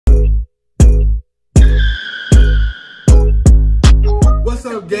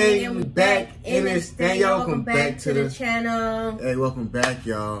gang, and we back in this thing. Y'all, welcome back to the channel. Hey, welcome back,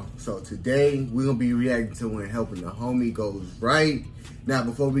 y'all. So today we're gonna be reacting to when helping the homie goes right. Now,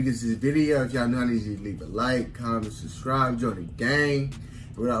 before we get to this video, if y'all know, I need you to leave a like, comment, subscribe, join the gang.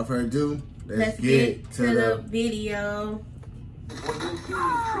 Without further ado, let's get to the video.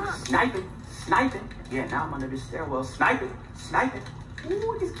 Sniping. Yeah, now I'm under the stairwell. Sniping.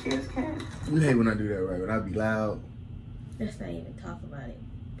 Ooh, these kids can. You hate when I do that, right? When I be loud. Let's not even talk about it.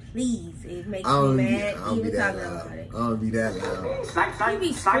 Please, it makes me mad even talking about it. I don't be that loud. You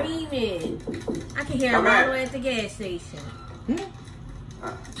be screaming. I can hear him all the way at the gas station.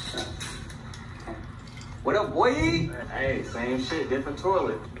 What up, boy? Hey, same shit, different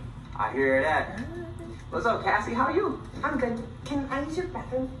toilet. I hear that. What's up, Cassie? How are you? I'm good. Can I use your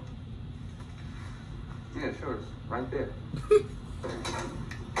bathroom? Yeah, sure. It's right there.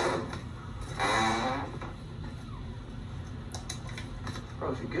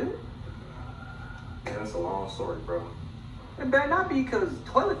 Bro, she good? Yeah, that's a long story, bro. It better not be, because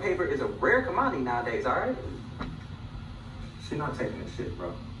toilet paper is a rare commodity nowadays, alright? She not taking this shit,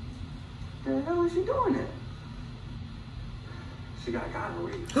 bro. The hell is she doing it? She got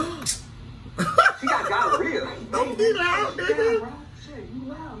gonorrhea. She got gonorrhea. Don't be loud, nigga. Bro. Shit, you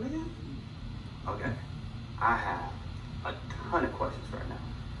loud, nigga. Okay. I have a ton of questions right now.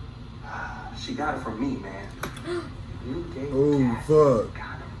 She got it from me, man. You gave Oh, fuck.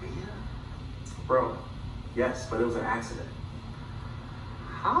 gonorrhea? Bro, yes, but it was an accident.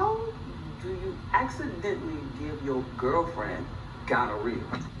 How do you accidentally give your girlfriend gonorrhea?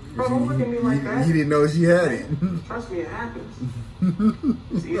 Bro, don't look at me like that. He didn't know she had it. Trust me, it happens.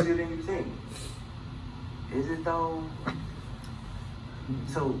 It's easier than you think. Is it though?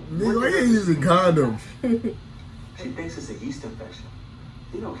 So, Nigga, why you ain't using condoms? She thinks it's a yeast infection.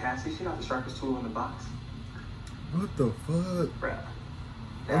 You know, Cassie, she not the sharpest tool in the box. What the fuck? Bruh.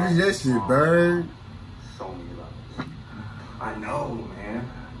 What is that shit, bird? So many levels. I know, man.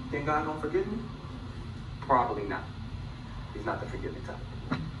 Think God gonna forgive me? Probably not. He's not the forgiving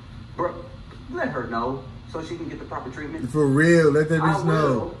type. Bro, let her know so she can get the proper treatment. For real, let that bitch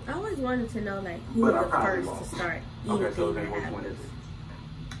know. I always wanted to know, like, who But was I the probably first won't. to start eating Okay, so things then that which one happened. is it?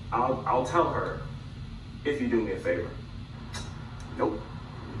 I'll tell her if you do me a favor. Nope.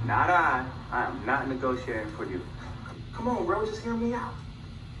 Not I. I am not negotiating for you. Come on, bro, just hear me out.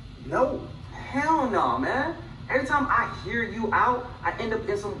 No. Hell no, man. Every time I hear you out, I end up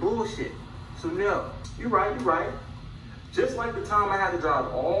in some bullshit. So no. You're right. Just like the time I had to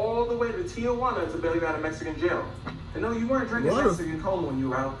drive all the way to Tijuana to bail you out of Mexican jail. And no, you weren't drinking Mexican cola when you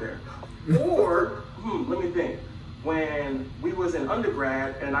were out there. Or, let me think. When we was in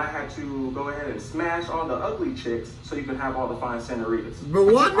undergrad and I had to go ahead and smash all the ugly chicks so you could have all the fine senoritas. But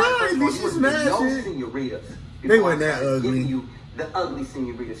why not? At least you No smashed it. senoritas. They weren't that Giving ugly. you the ugly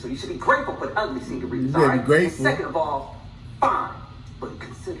senoritas, so you should be grateful for the ugly senoritas. You All gotta right. be grateful. And second of all, fine, but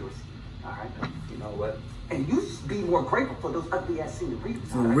considerate. All right. You know what? And you should be more grateful for those ugly ass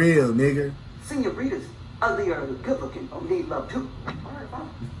senoritas. For real, nigga. Senoritas, ugly or good looking, need love too. All right, fine.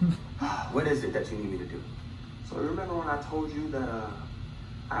 What is it that you need me to do? So remember when I told you that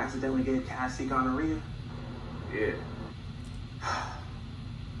I accidentally gave Cassie gonorrhea? Yeah.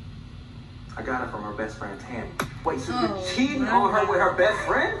 I got it from her best friend Tammy. Wait, so you're cheating on her with her best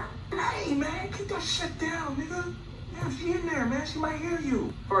friend? Hey man, keep that shit down, nigga. Yeah, she in there, man. She might hear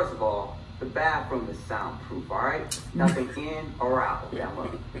you. First of all, the bathroom is soundproof, all right? Nothing in or out. Yeah,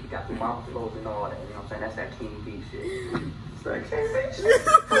 look, you got the marble floors and all that. You know what I'm saying? That's that King B shit. It's that King B shit.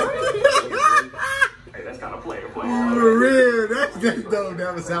 Hey, that's kind of player. For real, that's dope.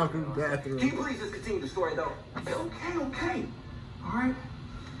 That was soundproof Can you bathroom. please just continue the story, though? Okay. All right.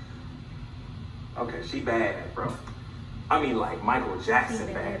 Okay, she bad, bro. I mean, like Michael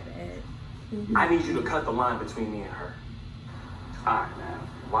Jackson bad. I need you to cut the line between me and her. All right, man.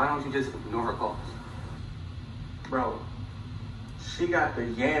 Why don't you just ignore her calls? Bro, she got the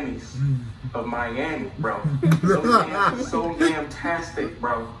yammies of Miami, bro. Those yams are so damn-tastic,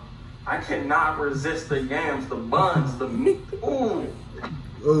 bro. I cannot resist the yams, the buns, the meat. Ooh.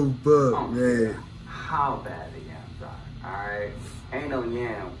 Oh, fuck, man. How bad the yams are, all right? Ain't no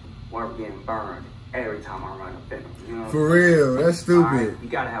yam worth getting burned every time I run up in them. You know what For I'm saying? real, that's stupid. All right? You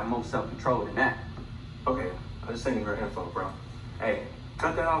gotta have more self-control than that. Okay, I just sent you her info, bro. Hey,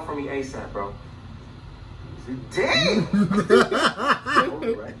 cut that off for me ASAP, bro. Damn!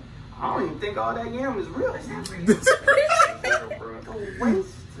 I don't even think all that yam is real. Is that real? The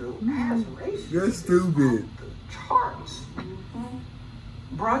waist to ass ratio. That's stupid. The charts.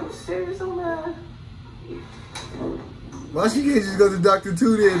 Bro, you serious on that? Why she can't just go to Dr.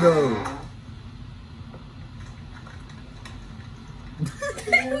 Two then, though?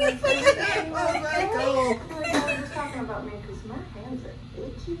 just talking about me because my hands are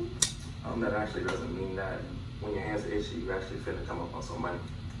itchy. That actually doesn't mean that when your hands are itchy, you actually finna come up on some money.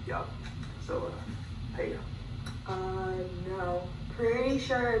 Yup. So, pay up. No. Pretty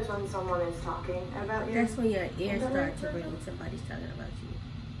sure it's when someone is talking about you. That's when your ears start to ring when somebody's talking about you.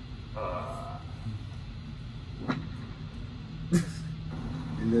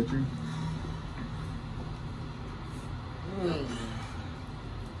 Is that true?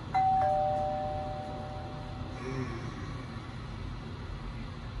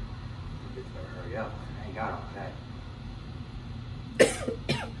 Hurry up. I ain't got all that.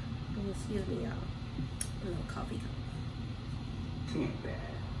 Excuse me, y'all. A little coffee cup. She ain't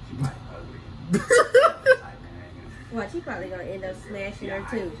bad. She might ugly. Well, she probably gonna end up smashing her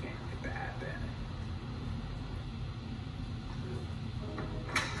too. Bad.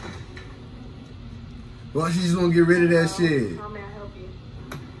 Well, she just gonna get rid of that shit. How may I help you?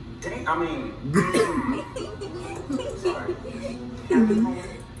 Dang, I mean. Sorry.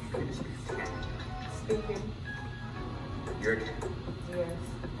 Speaking. You're. Yes.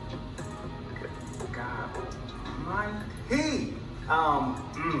 God. My he.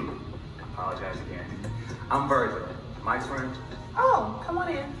 Apologize again. I'm Virgil. Mike's friend. Oh, come on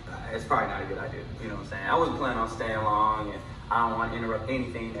in. It's probably not a good idea. You know what I'm saying? I wasn't planning on staying long, and I don't want to interrupt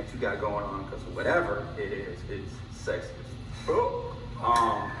anything that you got going on because whatever it is, it's sexist. You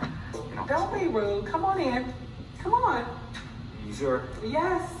know. Don't be rude. Come on in. Come on. You sure?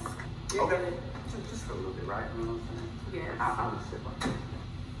 Yes. Okay. Just for a little bit, right? You know what I'm saying? Yes. I'll just sit by.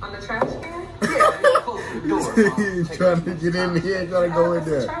 On the trash can? Yeah, close to the door. Trying to get in here, trying to go in The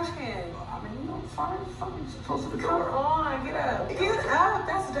there. trash can. I mean, you know, it's fine. Just close to the Come door. on, get up. Get up.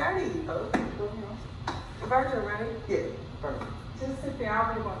 That's dirty. Okay. Virgil, right? Yeah. Perfect. Just sit there.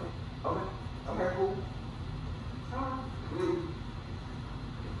 I'll be about it. Okay. Okay, cool.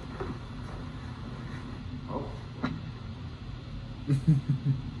 Oh.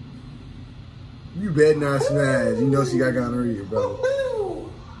 You better not smash. You know she got gonorrhea, bro.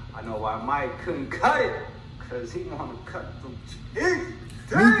 I know why Mike couldn't cut it, because he want to cut them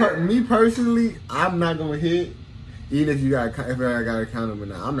cheeks. Me personally, I'm not gonna hit. Even if I got a condom or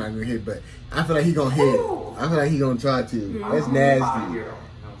not, I'm not gonna hit. But I feel like he gonna hit. I feel like he gonna try to. That's nasty. I'm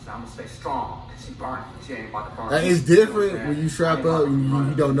gonna stay strong. She burning. She ain't about to burn. Like, it's different when you strap up and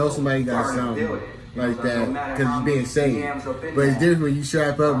you don't know somebody got something like that because you're being safe. But it's different when you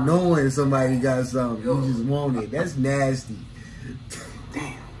strap up knowing somebody got something. You just want it. That's nasty.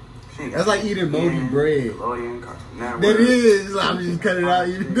 Damn. That's like eating moldy bread. That is. I'm just cutting it out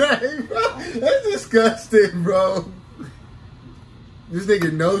eating that. That's disgusting, bro. This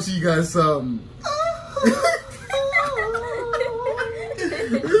nigga knows she got something.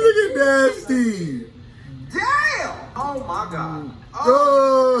 This nigga nasty. Damn! Oh my god.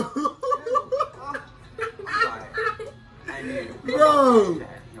 Oh. Bro.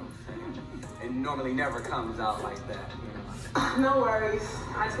 It normally never comes out like that. No worries.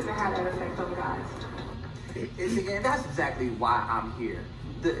 I shouldn't have had that effect on guys. And that's exactly why I'm here.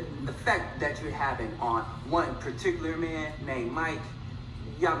 The effect that you're having on one particular man named Mike,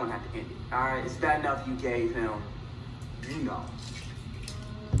 y'all gonna have to end it. Alright? It's bad enough you gave him, you know.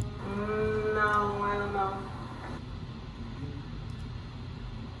 No, I don't know.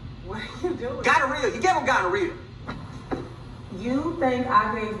 What are you doing? Gonorrhea! You gave him gonorrhea! You think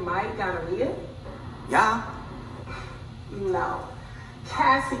I gave Mike gonorrhea? Yeah? No.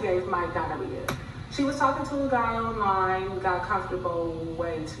 Cassie gave Mike gonorrhea. She was talking to a guy online, got comfortable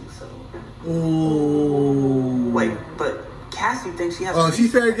way too soon. Ooh. Wait, but Cassie thinks she has Oh, she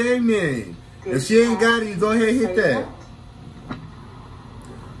fair game then. If she ain't got it, go ahead and hit that.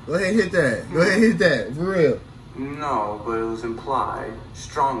 Go ahead and hit that. Go ahead and hit that. For real. No, but it was implied.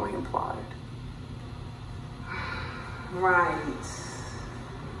 Strongly implied. Right.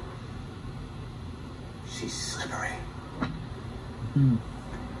 She's slippery.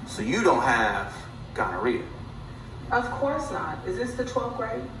 So you don't have gonorrhea? Of course not. Is this the 12th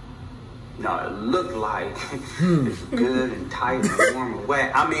grade? No, it looked like it's good and tight and warm and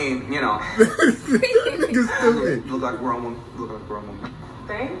wet. I mean, you know. Stupid. Look like a grown woman. Look like a grown woman.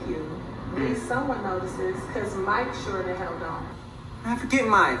 Thank you. At least someone notices, because Mike sure the hell don't. Man, forget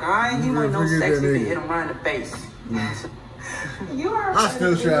Mike, alright? He wasn't no sexy if he hit him right in the face. You are. I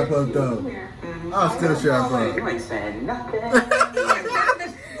still strap up though. I still strap up. You ain't saying nothing.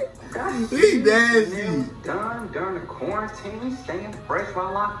 He nasty. Done during the quarantine, staying fresh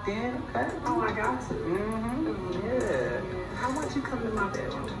while locked in, okay? Oh, I got to. Yeah. How about you come to my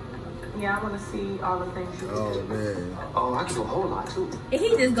bedroom? Yeah, I want to see all the things you can do. Oh man. Oh, I can do a whole lot too. And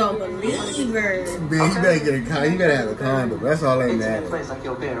he just gonna believe her. Man, you better get a condom. You better have a condom. That's all that Intimate matters. place like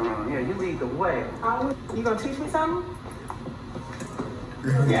your bedroom. Yeah, you lead the way. You gonna teach me something?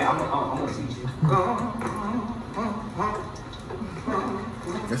 Yeah, I'm gonna teach you.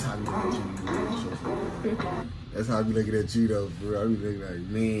 That's how I be looking at you. That's how I be looking at you though, bro. I be looking like,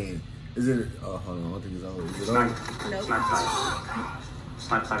 man, is it? Oh, hold on. I don't think it's over. Is it over? Nope.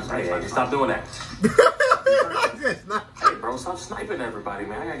 Snipe. Hey, stop doing that. Yes, not. Hey, bro, stop sniping everybody,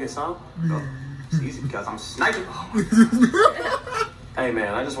 man. I gotta get some. It's easy because I'm sniping. Hey,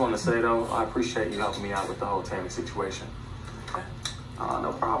 man, I just want to say, though, I appreciate you helping me out with the whole Tammy situation.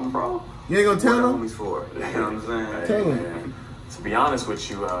 No problem, bro. You ain't gonna tell What him? homies for? You know what I'm saying? Tell him. Man, to be honest with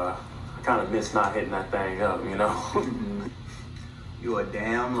you, I kind of miss not hitting that thing up, you know? You a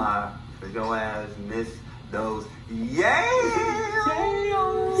damn lie. Cause your ass missed those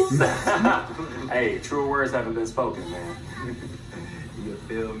Hey, true words haven't been spoken, man. You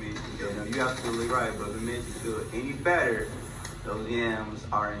feel me? You know, you're absolutely right, but if it makes you feel any better, those yams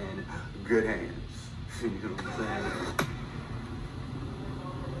are in good hands. You know what I'm saying?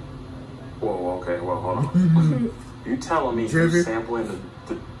 Whoa, okay, well, hold on. You telling me you're sampling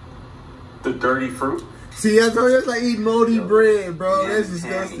the dirty fruit? See, I told you it's like eating moldy bread, bro. That's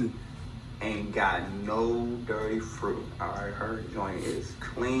disgusting. Ain't got no dirty fruit. Alright, her joint is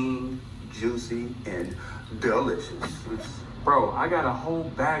clean, juicy, and delicious. Bro, I got a whole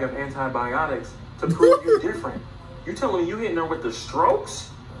bag of antibiotics to prove you different. You telling me you hitting her with the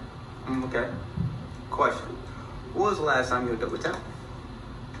strokes? Okay. Question. When was the last time you were double tapping?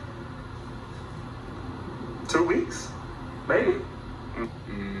 2 weeks? Maybe.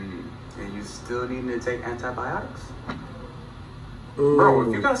 And you still need to take antibiotics? Ooh. Bro,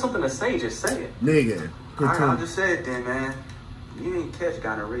 if you got something to say, just say it. Nigga. Alright, I'll just say it then, man. You didn't catch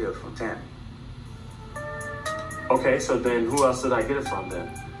gonorrhea from Tammy. Okay, so then who else did I get it from then?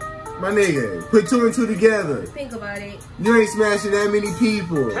 My nigga, put 2 and 2 together. Think about it. You ain't smashing that many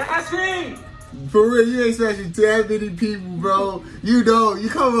people. Cassie! For real, you ain't smashing that many people, bro. You don't. You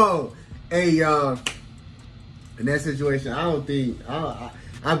come on. Hey, y'all. In that situation, I don't think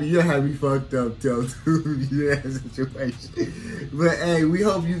you'll have me fucked up till too in that situation. But hey, we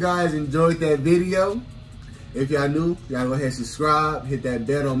hope you guys enjoyed that video. If y'all new, y'all go ahead and subscribe, hit that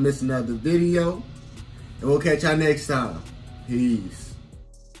bell, don't miss another video. And we'll catch y'all next time. Peace.